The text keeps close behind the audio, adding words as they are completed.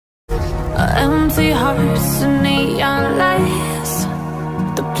empty hearts and neon lights.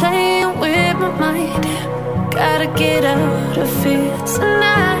 They're playing with my mind. Gotta get out of here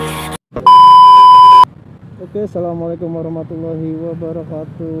tonight. Oke, assalamualaikum warahmatullahi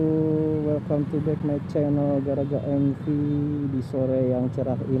wabarakatuh. Welcome to back my channel Garaga MV di sore yang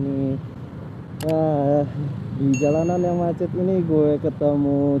cerah ini. Nah, di jalanan yang macet ini gue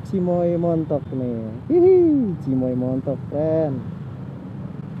ketemu Cimoy montok nih. Hihi, Cimoy montok friend.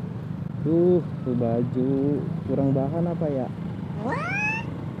 Tuh baju kurang bahan apa ya?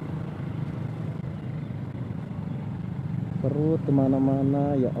 Perut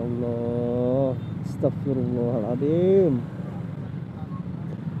kemana-mana, ya Allah. Astagfirullahaladzim.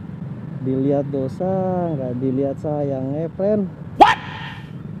 Dilihat dosa, nggak dilihat sayang, friend.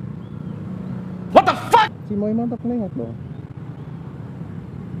 What the fuck? Cimoy montok nengok dong.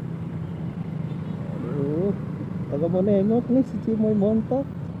 Aduh, agak mau nengok nih si Cimoy montok.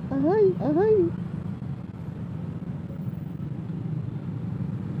 Ahai, ahai.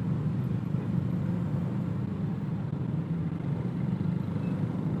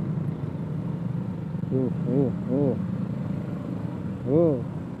 Iya,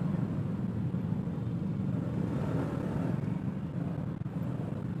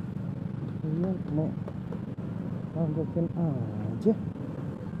 mau anggokin aja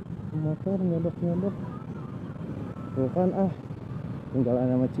motor nyodok-nyodok. Tuh kan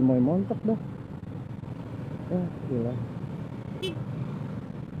tinggalan sama Cimoy montok dah. Gila.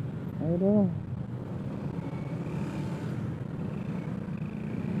 Ayo dong.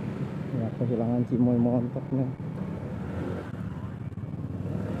 Ya, kehilangan Cimoy montok nih.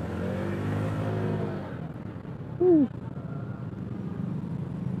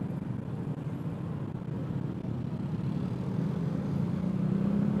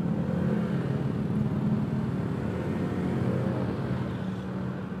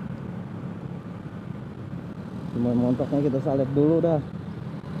 Cimoy montoknya kita salib dulu dah.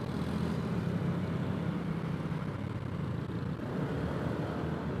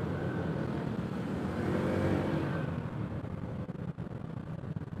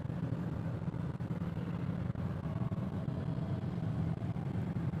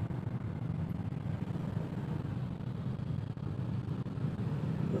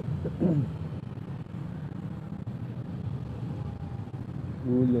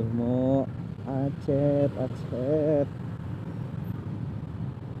 Buluh mau acet.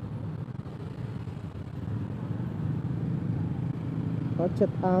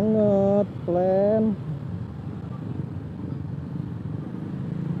 Acet anget, plend.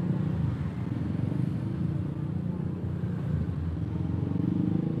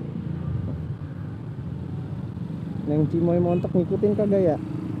 Neng Cimoy montok ngikutin kagak ya?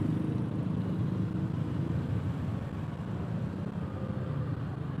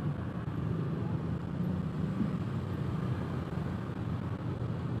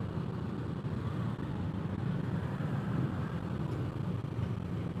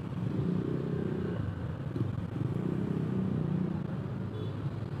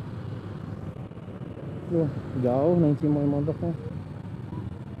 Jauh neng Cimoy montoknya.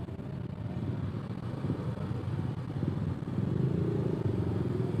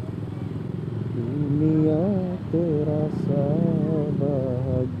 Dunia terasa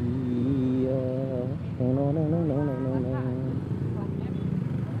bahagia.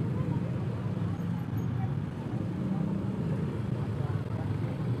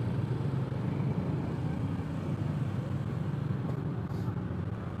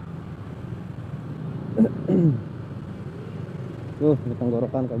 Di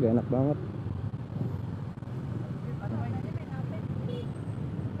tenggorokan kagak enak banget.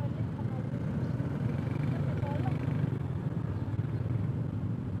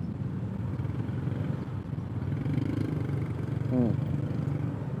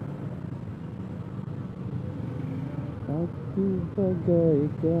 Aku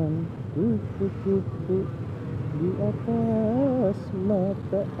bagaikan kupu-kupu di atas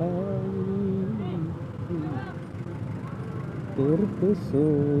mata air,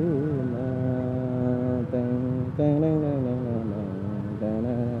 terpesona.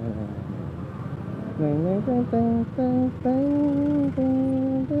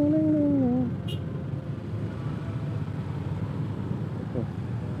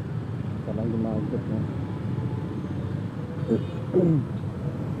 Kita lagi maghrib nih.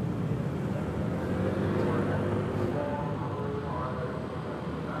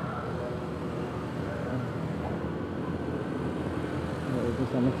 Itu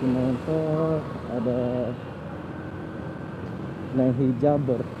sama Cimontok ada Neng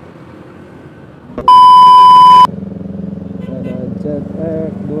Hijaber, ada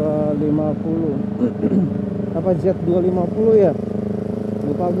ZX 250 apa Z 250 ya,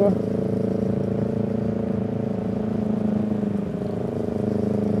 lupa gua.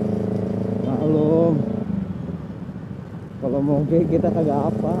 Maklum kalau moge kita kagak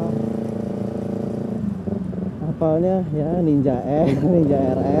apa apalnya ya, Ninja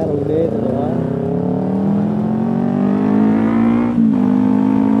Ninja RR udah itu doang.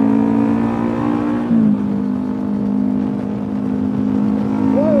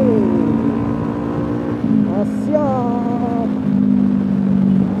 Siap.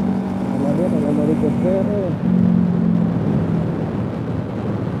 Nah, dia kalau mau digeber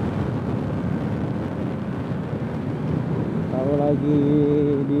tahu lagi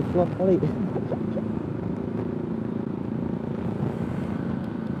di vlog kali.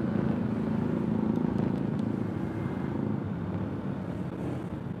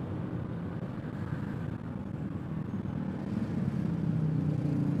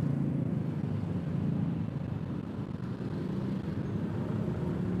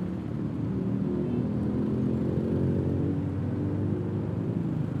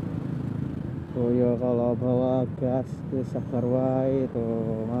 Oh ya, kalau bawa gas ke sakarwai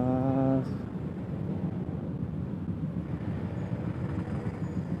tuh mas.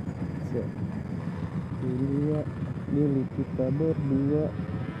 Milik kita berdua,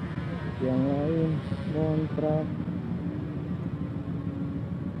 yang lain kontrak.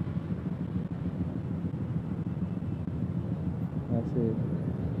 Asik.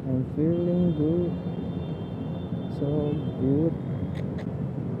 I'm feeling good, so good.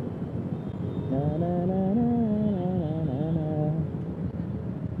 Na na na na na na na.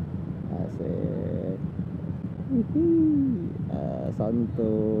 Asik.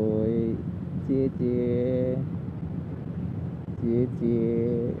 Santuy.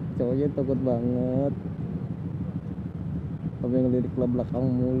 Cie cowoknya takut banget tapi ngelirik ke belakang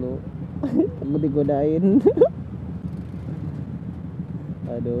mulu. Takut digodain.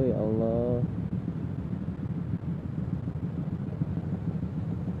 Aduh ya Allah.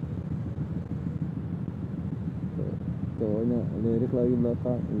 Cowoknya lirik lagi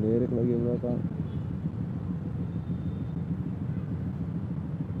belakang.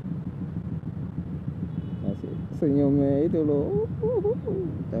 Masih senyumnya itu loh.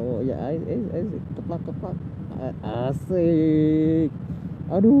 Cowoknya keplak asik.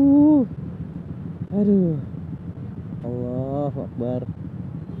 Aduh Allah Akbar,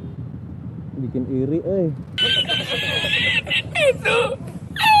 bikin iri itu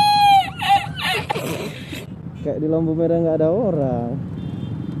kayak di lampu merah nggak ada orang.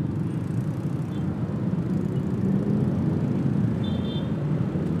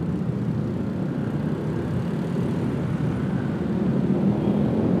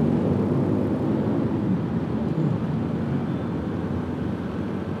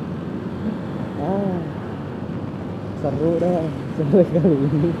 Seru dah sore kali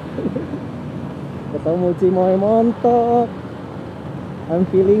ini. Ketemu Cimoy montok. I'm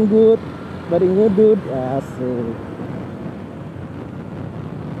feeling good, bari ngudud, asik.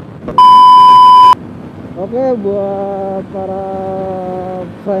 Oke, buat para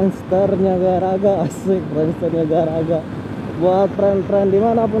friendsternya Garaga, asik, friendsternya Garaga. Buat friend-friend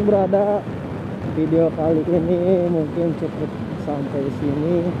dimanapun berada, video kali ini mungkin cukup sampai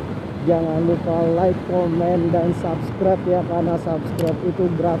sini. Jangan lupa like, komen, dan subscribe ya, karena subscribe itu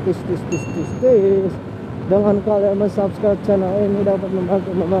gratis. Dengan kalian subscribe channel ini dapat membantu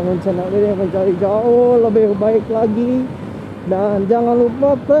membangun channel ini menjadi jauh lebih baik lagi. Dan jangan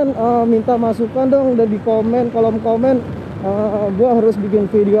lupa friend, minta masukan dong dari kolom komen. Gua harus bikin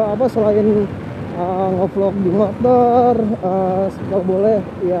video apa selain ngevlog di motor. Kalau boleh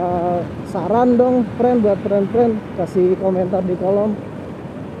ya saran dong friend, buat friend kasih komentar di kolom.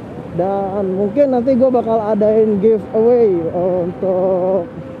 Dan mungkin nanti gue bakal adain giveaway untuk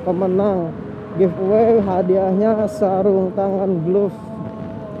pemenang. Giveaway hadiahnya sarung tangan glove.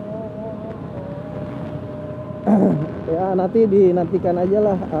 Ya nanti dinantikan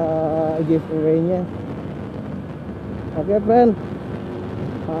aja lah giveaway-nya. Oke friend,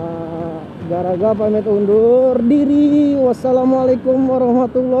 Garaga pamit undur diri. Wassalamualaikum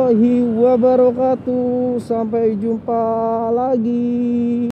warahmatullahi wabarakatuh. Sampai jumpa lagi.